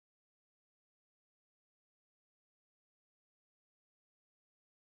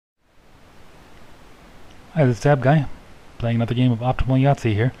Hi, this is stabguy, playing another game of Optimal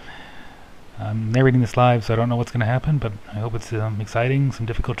Yahtzee here. I'm narrating this live, so I don't know what's going to happen, but I hope it's exciting, some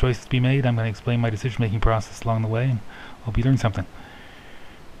difficult choices to be made. I'm going to explain my decision-making process along the way, and hope you learn something.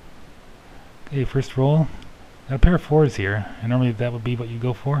 Okay, first roll. Got a pair of 4s here, and normally that would be what you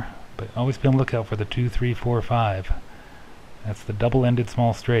go for, but always be on the lookout for the 2, 3, 4, 5. That's the double-ended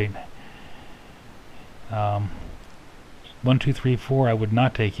small straight. 1, 2, 3, 4 I would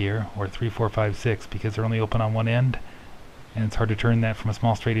not take here, or 3, 4, 5, 6, because they're only open on one end, and it's hard to turn that from a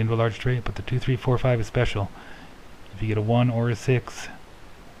small straight into a large straight. But the 2, 3, 4, 5 is special. If you get a 1 or a 6,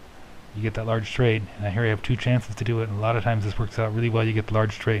 you get that large straight. And here I have 2 chances to do it, and a lot of times this works out really well. You get the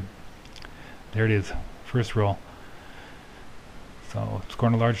large straight. There it is, first roll. So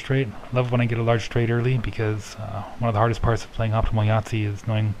scoring a large straight. Love when I get a large straight early, because one of the hardest parts of playing Optimal Yahtzee is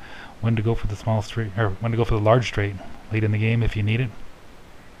knowing when to go for the small straight, or when to go for the large straight late in the game if you need it.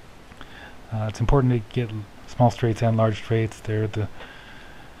 It's important to get small straights and large straights. They're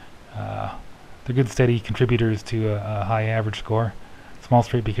good steady contributors to a high average score. Small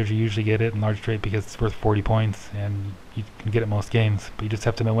straight because you usually get it, and large straight because it's worth 40 points and you can get it most games, but you just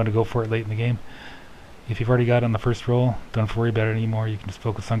have to know when to go for it late in the game. If you've already got it on the first roll, don't have to worry about it anymore. You can just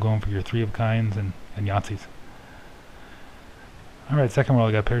focus on going for your 3 of kinds and Yahtzees. Alright, second roll,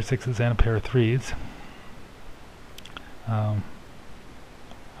 I got a pair of 6s and a pair of 3s.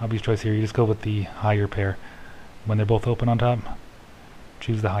 Obvious choice here, you just go with the higher pair. When they're both open on top,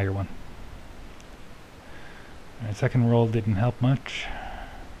 choose the higher one. Alright, second roll didn't help much.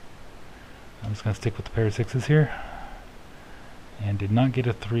 I'm just going to stick with the pair of 6s here. And did not get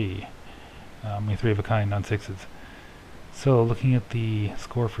a 3. A 3 of a kind on 6s. So looking at the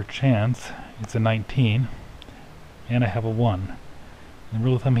score for chance, it's a 19. And I have a 1. And the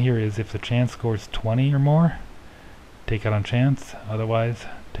rule of thumb here is if the chance scores 20 or more, take it on chance. Otherwise,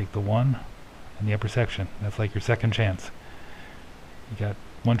 take the 1 in the upper section. That's like your second chance. You got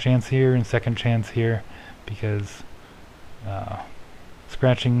 1 chance here and second chance here, because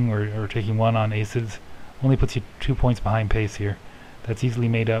scratching or taking 1 on aces only puts you 2 points behind pace here. That's easily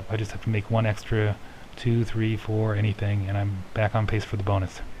made up. I just have to make 1 extra, 2, 3, 4, anything, and I'm back on pace for the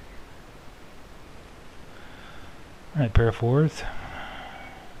bonus. Alright, pair of 4s.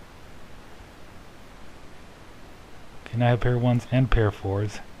 Okay, now I have a pair of 1s and pair of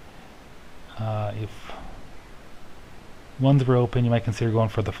 4s. If 1s were open, you might consider going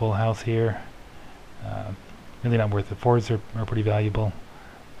for the full house here. Really not worth it. 4s are pretty valuable.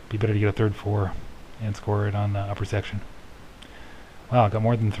 Be better to get a third 4 and score it on the upper section. Wow, I got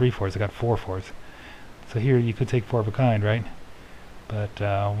more than 3 4s. I got 4 4s. So here you could take 4 of a kind, right? But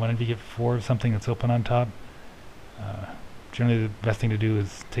whenever you get 4 of something that's open on top, generally the best thing to do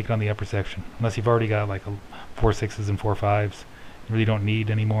is take it on the upper section. Unless you've already got like 4 6s and 4 5s. You really don't need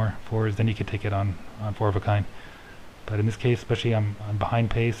any more 4s, then you could take it on 4 of a kind. But in this case, especially I'm behind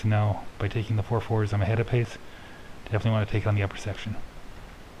pace, and now by taking the 4 4s I'm ahead of pace. Definitely want to take it on the upper section.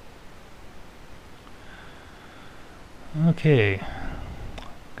 Okay.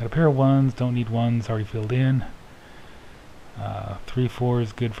 Got a pair of 1s, don't need 1s, already filled in. 3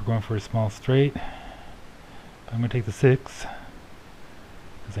 4s, good for going for a small straight. I'm going to take the 6,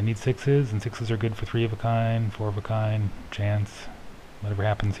 because I need 6s, and 6s are good for 3 of a kind, 4 of a kind, chance, whatever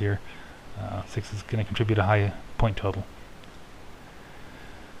happens here. 6 is going to contribute a high point total.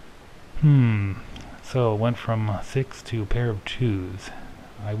 So went from 6 to a pair of 2s.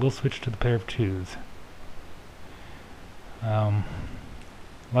 I will switch to the pair of 2s. A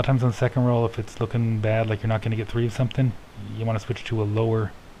lot of times on the second roll, if it's looking bad, like you're not going to get 3 of something, you want to switch to a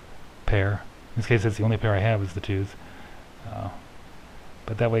lower pair. In this case, that's the only pair I have is the 2s.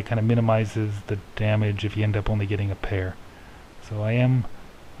 But that way it kind of minimizes the damage if you end up only getting a pair. So I am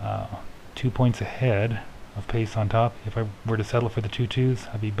 2 points ahead of pace on top. If I were to settle for the 2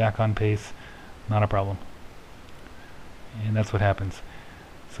 2s, I'd be back on pace, not a problem. And that's what happens.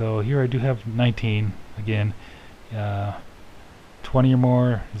 So here I do have 19 again. 20 or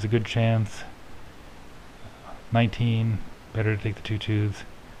more is a good chance. 19, better to take the 2 2s.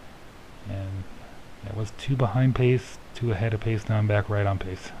 And that was 2 behind pace, 2 ahead of pace. Now I'm back right on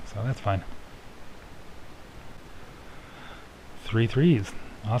pace, so that's fine. 3 3s,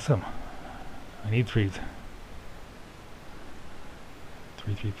 awesome. I need 3s.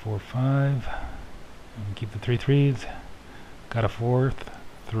 3 3 4 5. And keep the 3 3s. Got a 4th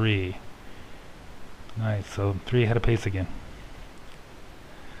 3. Nice, so 3 ahead of pace again.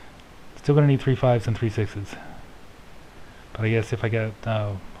 Still gonna need 3 5s and 3 6s. But I guess if I get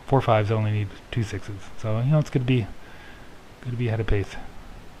 4 5s, I only need 2 6s. So it's good to be ahead of pace.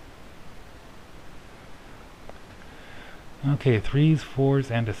 Okay, 3s, 4s,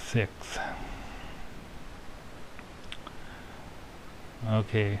 and a 6.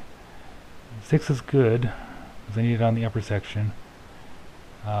 Okay, 6 is good, because I need it on the upper section.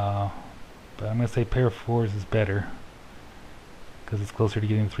 But I'm going to say pair of 4s is better, because it's closer to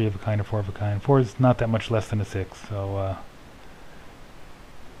getting 3 of a kind or 4 of a kind. 4 is not that much less than a 6, so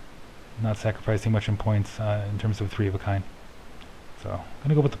not sacrificing much in points in terms of 3 of a kind. So I'm going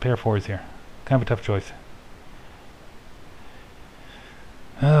to go with the pair of 4s here. Kind of a tough choice.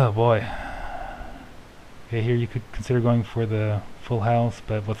 Oh boy. Okay, here you could consider going for the full house,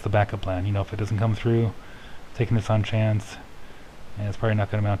 but what's the backup plan? You know, if it doesn't come through, taking this on chance, and it's probably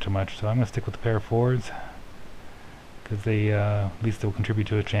not going to amount to much. So I'm going to stick with the pair of 4s, because they at least they'll contribute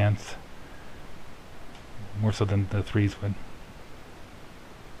to a chance, more so than the 3s would.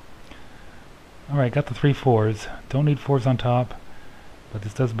 Alright, got the 3 4s. Don't need 4s on top, but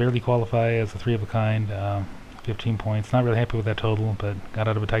this does barely qualify as a 3 of a kind. 15 points. Not really happy with that total, but got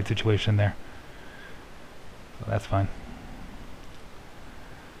out of a tight situation there. So that's fine.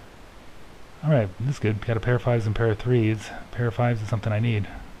 Alright, this is good. Got a pair of 5s and pair of 3s. Pair of 5s is something I need.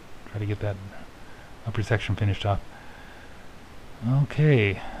 Try to get that upper section finished off.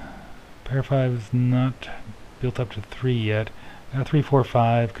 Okay. Pair of 5s not built up to 3 yet. Got a 3, 4,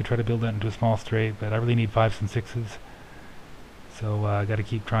 5. Could try to build that into a small straight, but I really need 5s and 6s. So I got to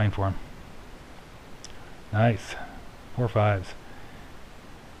keep trying for them. Nice. 4 5s.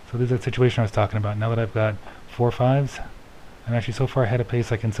 So this is that situation I was talking about. Now that I've got 4 5s, I'm actually so far ahead of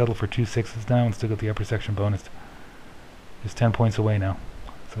pace I can settle for 2 6s now and still get the upper section bonus. Just 10 points away now.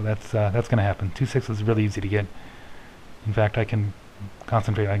 So that's going to happen. 2 6s is really easy to get. In fact, I can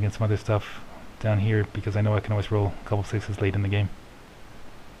concentrate on getting some other stuff down here because I know I can always roll a couple 6s late in the game.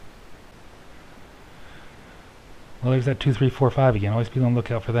 Well, there's that 2 3 4 5 again. Always be on the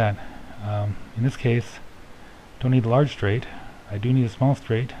lookout for that. In this case, don't need a large straight. I do need a small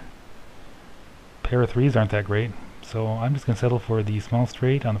straight. Pair of 3s aren't that great, so I'm just going to settle for the small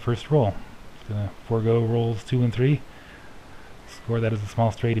straight on the first roll. Just going to forego rolls 2 and 3. Score that as a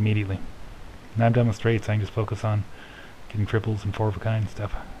small straight immediately. Now I'm done with straights. I can just focus on getting triples and 4 of a kind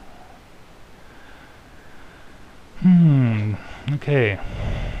stuff. Okay.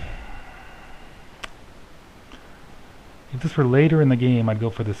 If this were later in the game, I'd go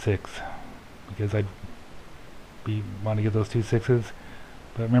for the 6, because I'd want to get those 2 6s.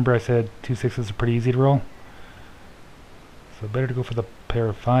 But remember I said 2 6s are pretty easy to roll. So better to go for the pair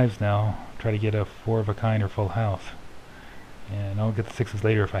of 5s now. Try to get a 4 of a kind or full house. And I'll get the 6s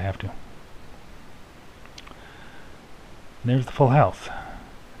later if I have to. And there's the full house.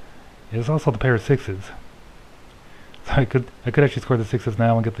 There's also the pair of 6s. So I could actually score the 6s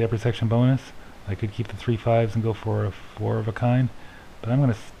now and get the upper section bonus. I could keep the 3 5s and go for a 4 of a kind. But I'm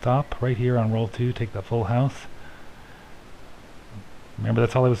going to stop right here on roll 2, take that full house. Remember,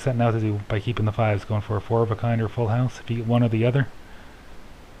 that's all I was setting out to do by keeping the 5s, going for a 4 of a kind or a full house. If you get one or the other,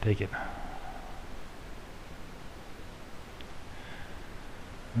 take it.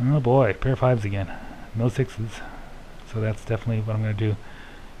 Oh boy, pair of 5s again. No 6s. So that's definitely what I'm going to do.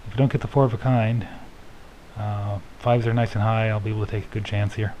 If I don't get the 4 of a kind, 5s are nice and high, I'll be able to take a good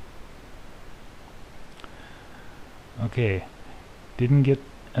chance here. Okay, didn't get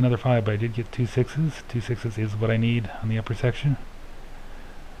another 5, but I did get 2 6s. 2 6s is what I need on the upper section.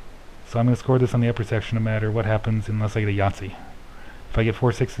 So I'm going to score this on the upper section no matter what happens, unless I get a Yahtzee. If I get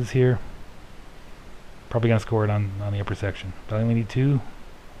 4 6s here, probably going to score it on the upper section. But I only need 2.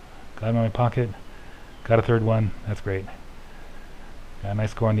 Got them in my pocket. Got a third one. That's great. Got a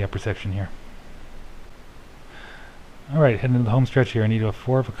nice score on the upper section here. Alright, heading into the home stretch here. I need a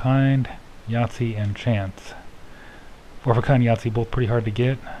 4 of a kind, Yahtzee, and chance. 4 of a kind Yahtzee, both pretty hard to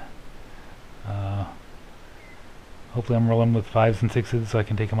get. Hopefully I'm rolling with 5s and 6s so I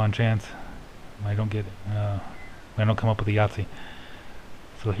can take them on chance. I don't come up with a Yahtzee.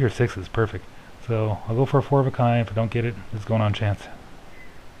 So here's 6s, perfect. So I'll go for a 4 of a kind. If I don't get it, it's going on chance.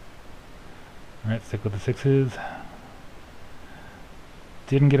 Alright, stick with the 6s.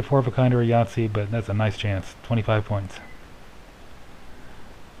 Didn't get a 4 of a kind or a Yahtzee, but that's a nice chance. 25 points.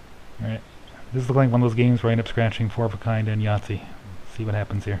 Alright. This is like one of those games where I end up scratching 4 of a kind and Yahtzee. Let's see what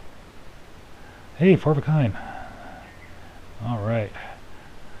happens here. Hey, 4 of a kind. Alright.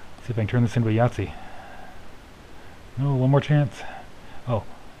 See if I can turn this into a Yahtzee. No, one more chance. Oh,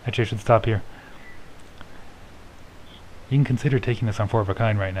 actually I should stop here. You can consider taking this on 4 of a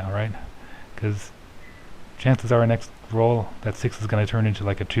kind right now, right? Because chances are our next roll, that 6 is going to turn into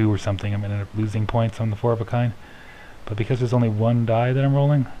like a 2 or something. I'm going to end up losing points on the 4 of a kind. But because there's only one die that I'm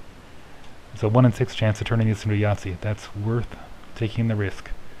rolling, it's a 1 in 6 chance of turning this into a Yahtzee. That's worth taking the risk.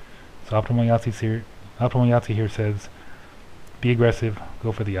 So Optimal Yahtzee here says, be aggressive,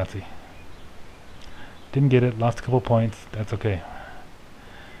 go for the Yahtzee. Didn't get it, lost a couple points, that's okay.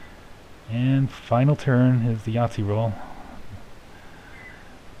 And final turn is the Yahtzee roll.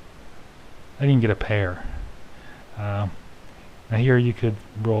 I didn't get a pair. Now here you could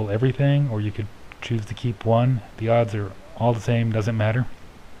roll everything, or you could choose to keep one. The odds are all the same, doesn't matter.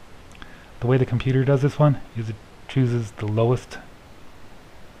 The way the computer does this one is it chooses the lowest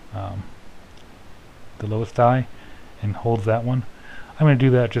die and holds that one. I'm going to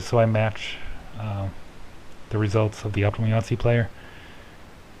do that just so I match the results of the optimal Yahtzee player.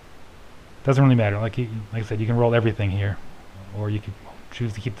 Doesn't really matter. Like I said, you can roll everything here, or you could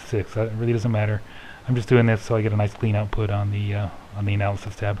choose to keep the 6. That really doesn't matter. I'm just doing this so I get a nice clean output on the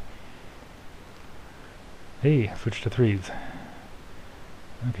analysis tab. Hey, switch to 3s.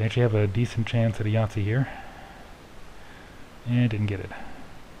 Okay, actually have a decent chance at a Yahtzee here. And didn't get it.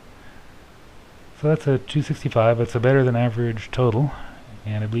 So that's a 265. That's a better than average total.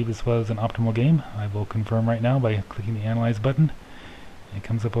 And I believe this was an optimal game. I will confirm right now by clicking the Analyze button. It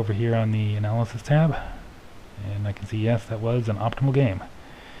comes up over here on the Analysis tab. And I can see, yes, that was an optimal game.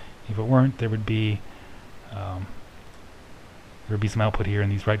 If it weren't, there would be some output here in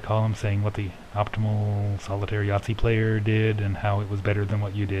these right columns saying what the optimal solitaire Yahtzee player did and how it was better than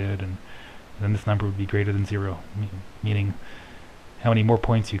what you did, and then this number would be greater than 0, meaning how many more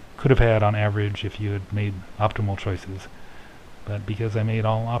points you could have had on average if you had made optimal choices. But because I made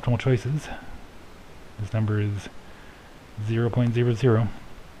all optimal choices, this number is 0.00.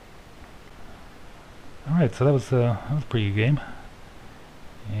 Alright, so that was a pretty good game.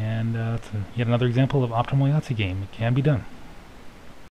 And that's yet another example of optimal Yahtzee game. It can be done.